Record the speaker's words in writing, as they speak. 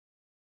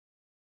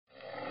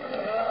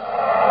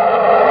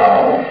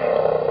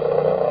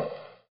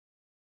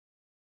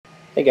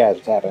Hey guys,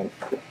 what's happening?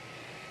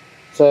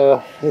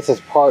 So this is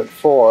part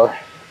 4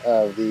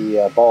 of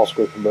the ball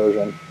screw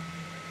conversion.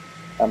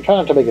 I'm trying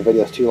not to make the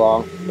videos too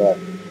long, but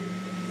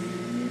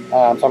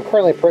so I'm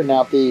currently printing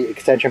out the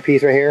extension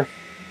piece right here.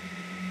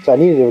 So I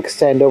needed to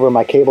extend over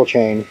my cable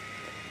chain.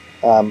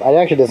 I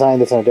actually designed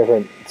this on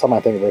it's on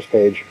my Thingiverse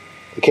page,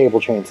 the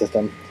cable chain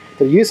system.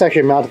 So it used to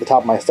actually mount at the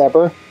top of my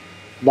stepper.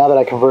 Now that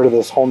I converted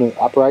this whole new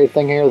upright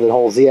thing here, the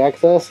whole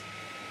Z-axis,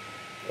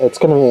 it's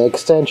going to be an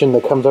extension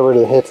that comes over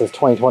to hits this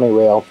 2020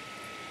 rail.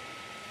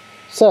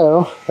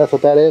 So that's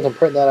what that is. I'm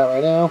printing that out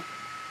right now.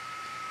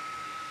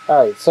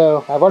 Alright,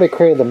 so I've already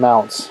created the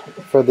mounts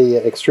for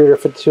the extruder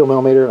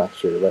 52mm, not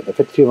extruder, but the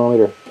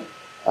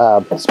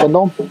 52mm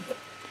spindle.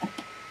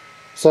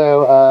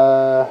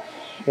 So,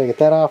 gotta get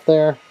that off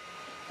there.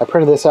 I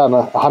printed this out in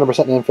 100%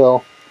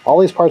 infill. All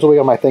these parts will be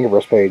on my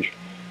Thingiverse page.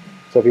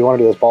 So if you want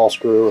to do this ball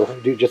screw or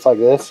do just like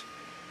this,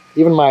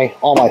 even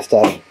all my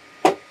stuff,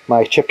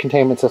 my chip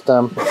containment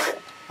system,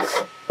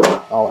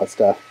 all that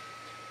stuff,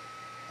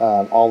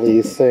 all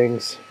these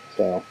things,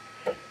 so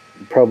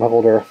probe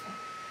holder.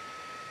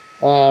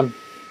 Alright,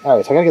 so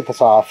I gotta get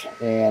this off,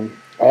 and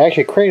I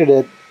actually created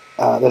it.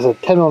 There's a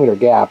 10mm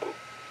gap,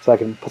 so I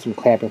can put some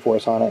clamping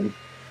force on it. And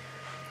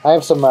I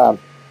have some,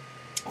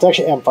 it's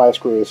actually M5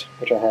 screws,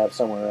 which I have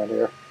somewhere around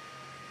here.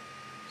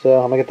 So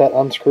I'm gonna get that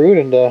unscrewed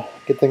and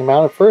get things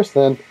mounted first.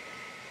 Then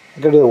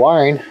I'm gonna do the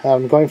wiring.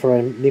 I'm going from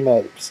a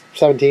NEMA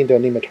 17 to a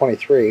NEMA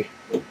 23,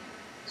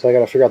 so I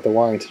gotta figure out the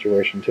wiring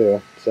situation too.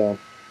 So,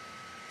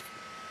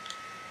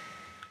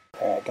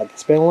 alright, got the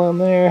spindle on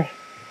there.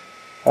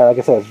 Like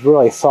I said, it's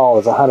really solid.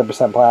 It's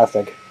 100%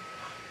 plastic.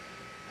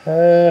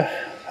 I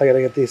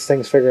gotta get these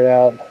things figured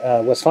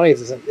out. What's funny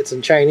is it's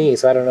in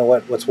Chinese, so I don't know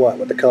what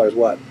the color's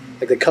what.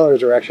 Like the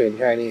colors are actually in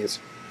Chinese.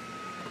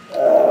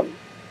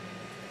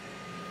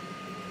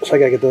 So I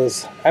gotta get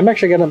those. I'm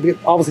actually gonna be,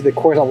 obviously the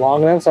cord's not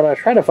long enough, so I'm gonna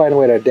try to find a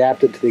way to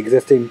adapt it to the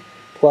existing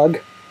plug.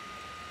 In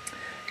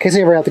case I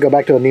ever have to go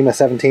back to a NEMA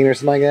 17 or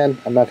something like that,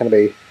 I'm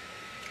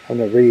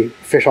gonna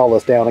re-fish all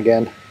this down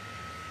again.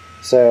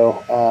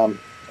 So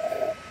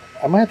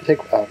I might have to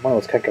take one of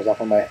those connectors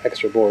off of my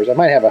extra boards. I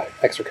might have an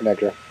extra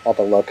connector. I'll have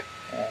to look.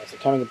 So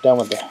time to get done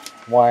with the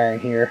wiring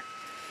here.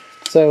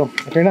 So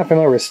if you're not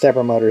familiar with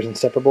stepper motors and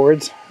stepper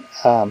boards,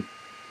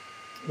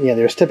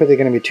 there's typically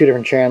going to be two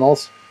different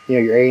channels.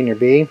 Your A and your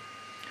B,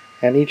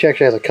 and each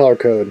actually has a color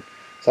code.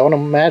 So I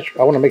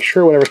want to make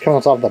sure whatever's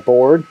coming off the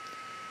board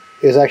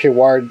is actually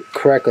wired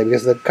correctly,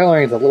 because the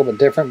coloring is a little bit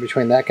different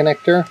between that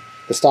connector,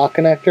 the stock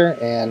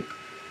connector, and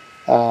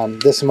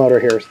this motor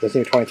here, this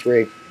new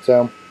 23.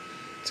 So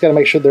it's got to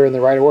make sure they're in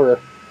the right order,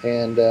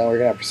 and we're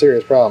gonna have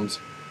serious problems.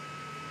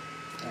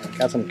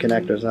 Got some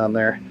connectors on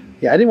there.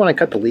 Yeah, I didn't want to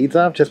cut the leads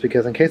off just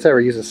because in case I ever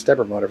use a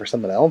stepper motor for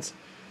something else,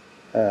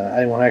 I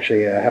didn't want to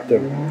actually have to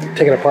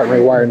take it apart and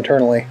rewire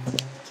internally.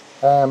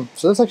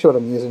 So that's actually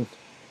what I'm using.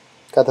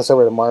 Got this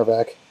over to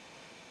Marvac,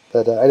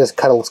 but I just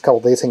cut a couple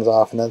of these things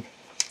off, and then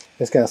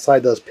just gonna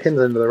slide those pins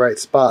into the right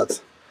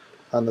spots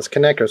on this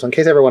connector. So in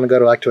case I ever want to go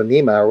to a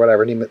NEMA or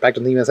whatever, back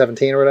to NEMA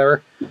 17 or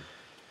whatever,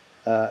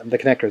 the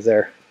connector's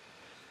there.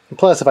 And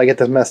plus, if I get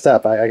this messed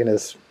up, I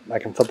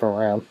can flip them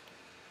around.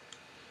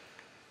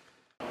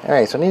 All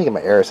right, so I need to get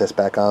my air assist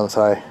back on.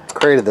 So I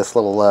created this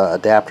little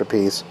adapter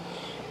piece.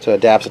 So it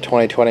adapts a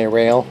 2020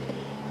 rail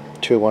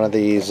to one of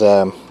these.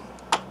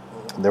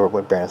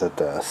 What brand is it?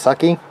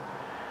 Sucky.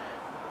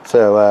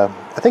 So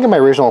I think in my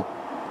original,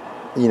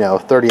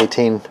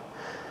 3018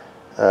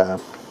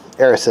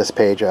 air assist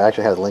page, I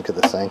actually had a link to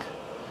this thing.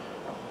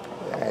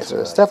 Alright, so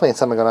there's definitely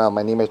something going on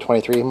with my NEMA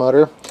 23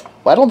 motor.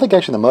 Well, I don't think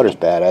actually the motor's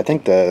bad. I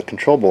think the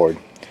control board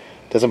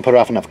doesn't put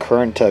off enough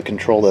current to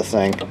control this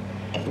thing.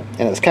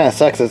 And it kind of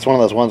sucks. It's one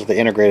of those ones with the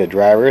integrated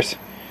drivers.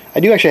 I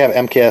do actually have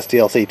MKS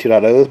DLC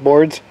 2.0's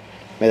boards.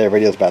 Made their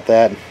videos about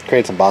that.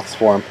 Created some boxes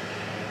for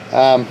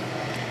them.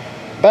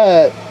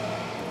 But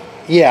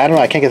yeah, I don't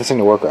know. I can't get this thing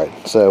to work right.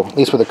 So at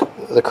least with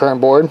the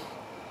current board.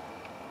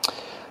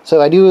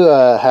 So I do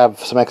have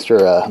some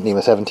extra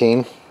NEMA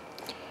 17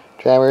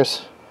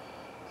 drivers.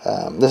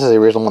 This is the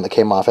original one that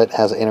came off it. It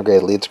has an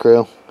integrated lead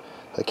screw.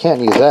 I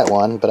can't use that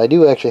one, but I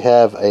do actually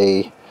have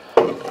a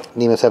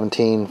NEMA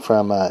 17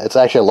 from. It's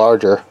actually a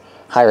larger,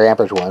 higher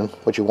amperage one,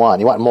 which you want.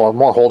 You want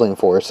more holding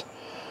force.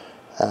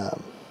 So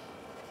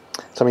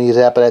I'm gonna use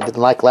that. But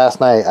like last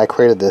night, I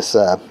created this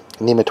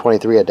NEMA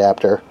 23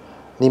 adapter.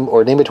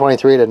 NEMA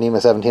 23 to NEMA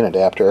 17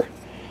 adapter,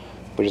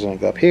 which is going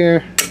to go up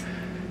here,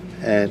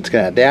 and it's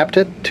going to adapt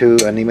it to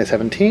a NEMA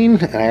 17,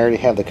 and I already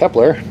have the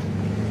coupler.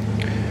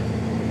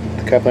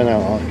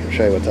 I'll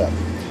show you what's up.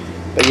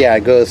 But yeah,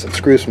 it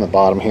screws from the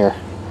bottom here.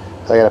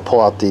 So I got to pull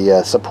out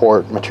the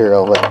support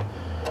material, but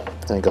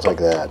then it goes like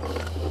that.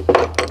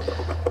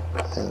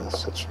 And it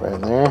sits right in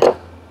there,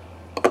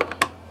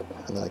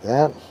 and like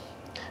that.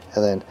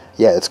 And then,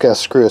 yeah, it's going to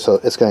screw,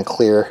 so it's going to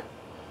clear.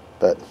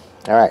 But,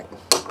 alright.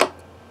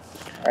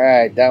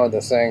 Alright, done with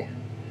this thing.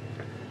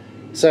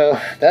 So,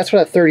 that's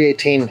what a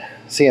 3018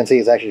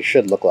 CNCs actually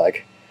should look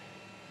like.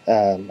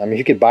 I mean,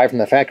 you could buy from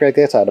the factory like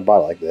this. I'd have bought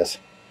it like this.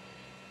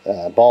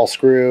 ball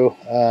screw.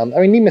 I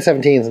mean, NEMA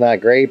 17 is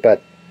not great,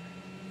 but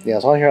you know,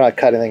 as long as you're not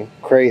cutting anything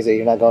crazy,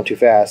 you're not going too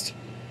fast.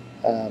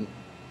 So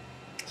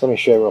let me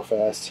show you real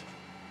fast.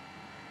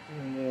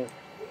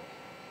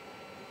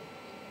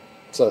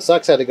 So it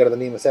sucks I had to go to the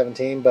NEMA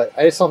 17, but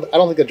I don't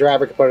think the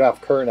driver could put enough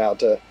current out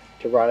to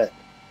run it.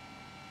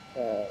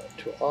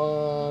 Tool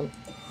on.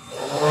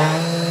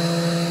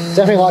 It's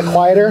definitely a lot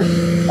quieter,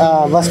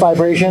 less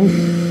vibration.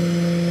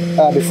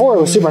 Before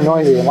it was super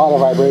noisy, a lot of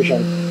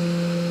vibration.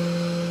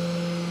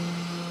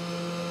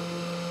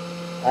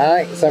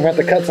 Alright, so I'm going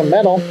to have to cut some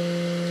metal.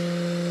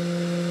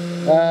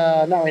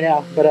 Not right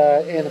now, but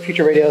in the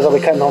future videos I'll be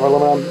cutting over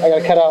aluminum. I got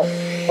to cut out,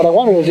 what I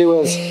wanted to do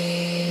is,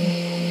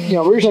 you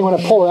know, originally when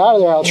I pulled it out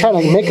of there, I was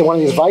trying to make it one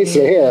of these vices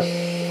right here.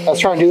 I was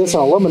trying to do this in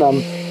aluminum,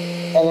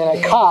 and then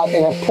I caught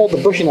and I pulled the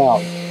bushing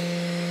out.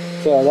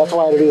 So that's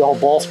why I had to do the whole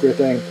ball screw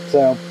thing.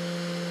 So,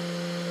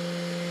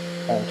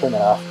 turn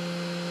that off.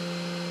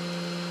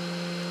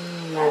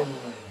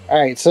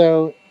 Alright,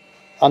 so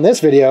on this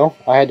video,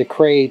 I had to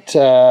create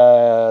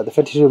the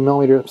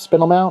 52mm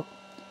spindle mount.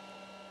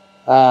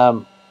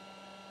 I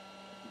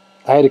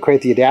had to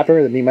create the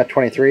adapter, the NEMA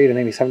 23 to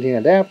NEMA 17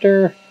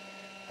 adapter.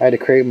 I had to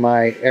create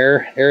my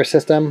air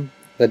system,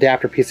 the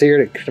adapter piece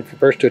here to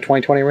convert to a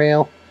 2020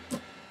 rail.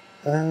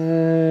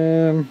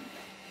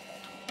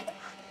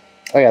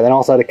 Oh yeah, then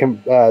also the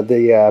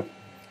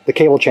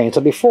cable chain. So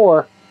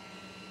before,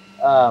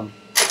 I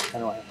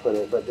don't know where I put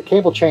it, but the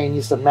cable chain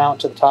used to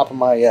mount to the top of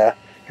my, here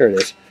it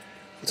is.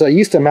 So it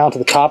used to mount to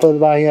the top of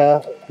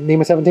my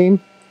NEMA 17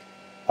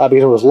 because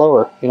it was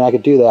lower, you know, I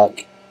could do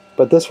that.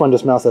 But this one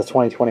just mounts as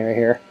 2020 right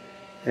here.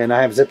 And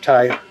I have zip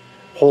tie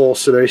holes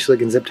so basically I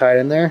can zip tie it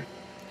in there.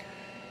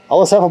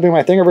 All this stuff will be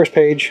my Thingiverse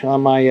page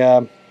on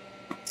my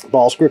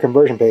ball screw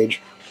conversion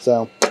page.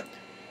 So,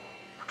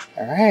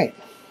 alright.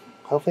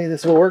 Hopefully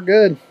this will work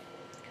good.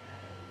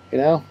 You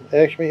know,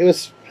 actually it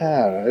was, I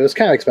don't know, it was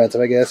kind of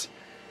expensive, I guess.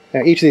 You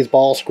know, each of these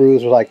ball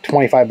screws was like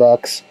 25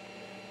 bucks.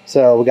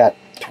 So we got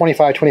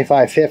 25,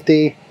 25,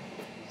 50.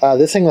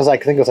 This thing was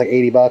like, I think it was like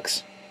 80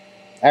 bucks.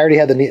 I already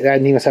had the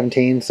NEMA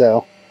 17,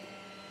 so.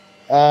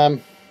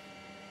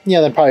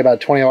 Yeah, then probably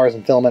about 20 hours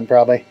in filament,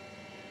 probably.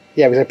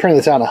 Yeah, because I printed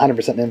this out in 100%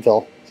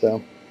 infill,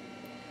 so.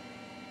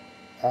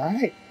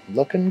 Alright,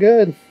 looking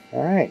good.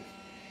 Alright.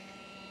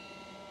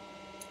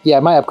 Yeah, I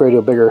might upgrade to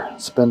a bigger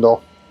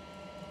spindle.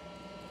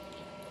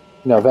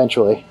 You know,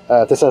 eventually.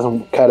 If this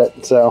doesn't cut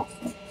it, so.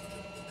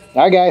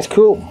 Alright guys,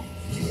 cool.